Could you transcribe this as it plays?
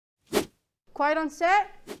quiet on set.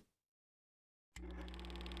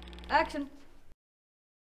 Action.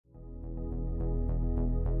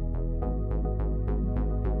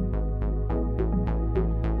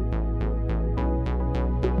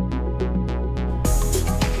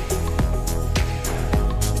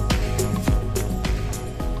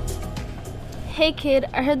 Hey kid,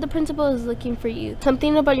 I heard the principal is looking for you.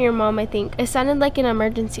 Something about your mom, I think. It sounded like an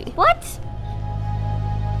emergency. What?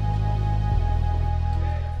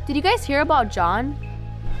 Did you guys hear about John?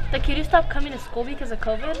 The kid who stopped coming to school because of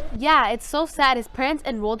COVID? Yeah, it's so sad. His parents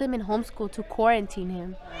enrolled him in homeschool to quarantine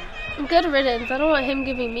him. Good riddance. I don't want him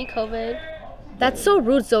giving me COVID. That's so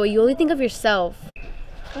rude, Zoe. You only think of yourself.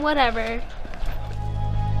 Whatever.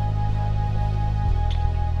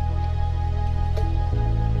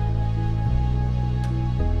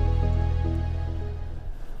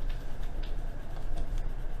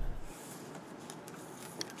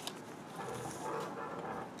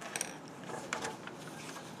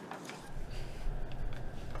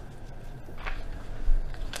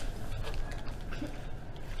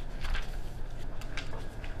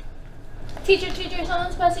 Teacher,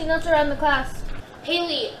 someone's passing notes around the class.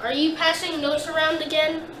 Haley, are you passing notes around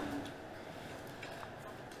again?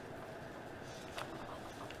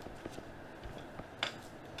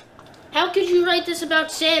 How could you write this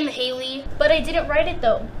about Sam, Haley? But I didn't write it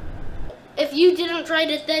though. If you didn't write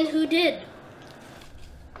it, then who did?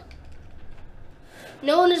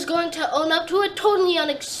 No one is going to own up to it. Totally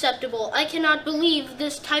unacceptable. I cannot believe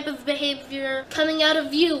this type of behavior coming out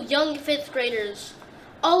of you, young 5th graders.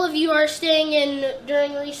 All of you are staying in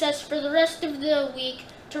during recess for the rest of the week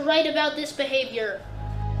to write about this behavior.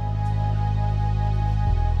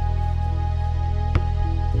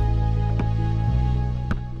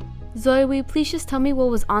 Zoe, will you please just tell me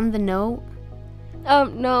what was on the note? No,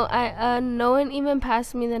 no one even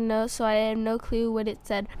passed me the note, so I have no clue what it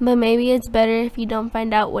said. But maybe it's better if you don't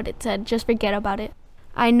find out what it said. Just forget about it.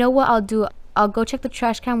 I know what I'll do. I'll go check the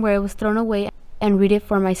trash can where it was thrown away and read it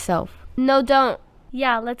for myself. No, don't.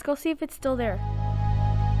 Yeah, let's go see if it's still there.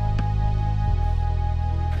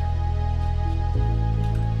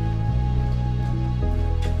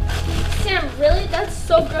 Sam, really? That's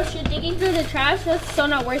so gross. You're digging through the trash? That's so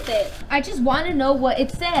not worth it. I just want to know what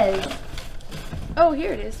it says. Oh,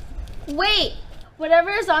 here it is. Wait!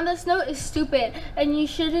 Whatever is on this note is stupid, and you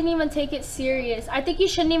shouldn't even take it serious. I think you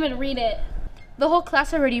shouldn't even read it. The whole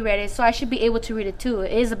class already read it, so I should be able to read it too.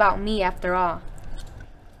 It is about me after all.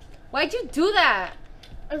 Why'd you do that?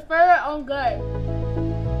 It's for your own good.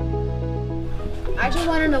 I just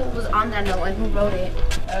want to know what was on that note and who wrote it.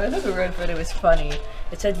 I don't know who wrote it, but it was funny.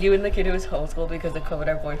 It said you and the kid who was homeschooled because of COVID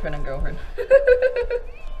are boyfriend and girlfriend.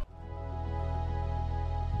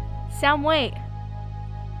 Sam, wait.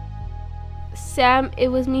 Sam, it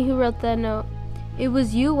was me who wrote that note. It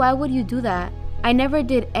was you? Why would you do that? I never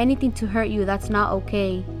did anything to hurt you. That's not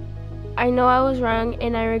okay. I know I was wrong,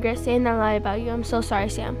 and I regret saying that lie about you. I'm so sorry,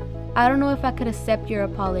 Sam. I don't know if I could accept your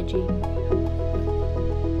apology.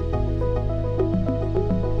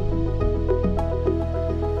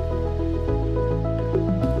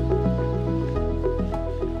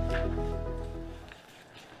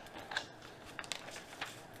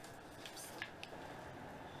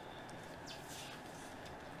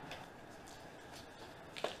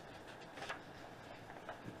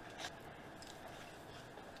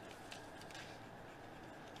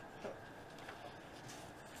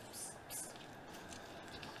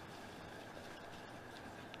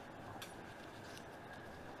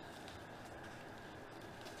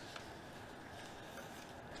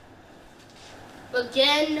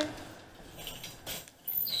 Again.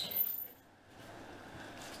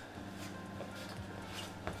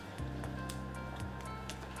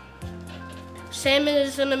 Sam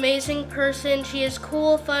is an amazing person. She is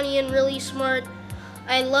cool, funny, and really smart.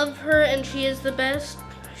 I love her and she is the best.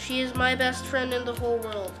 She is my best friend in the whole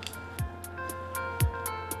world.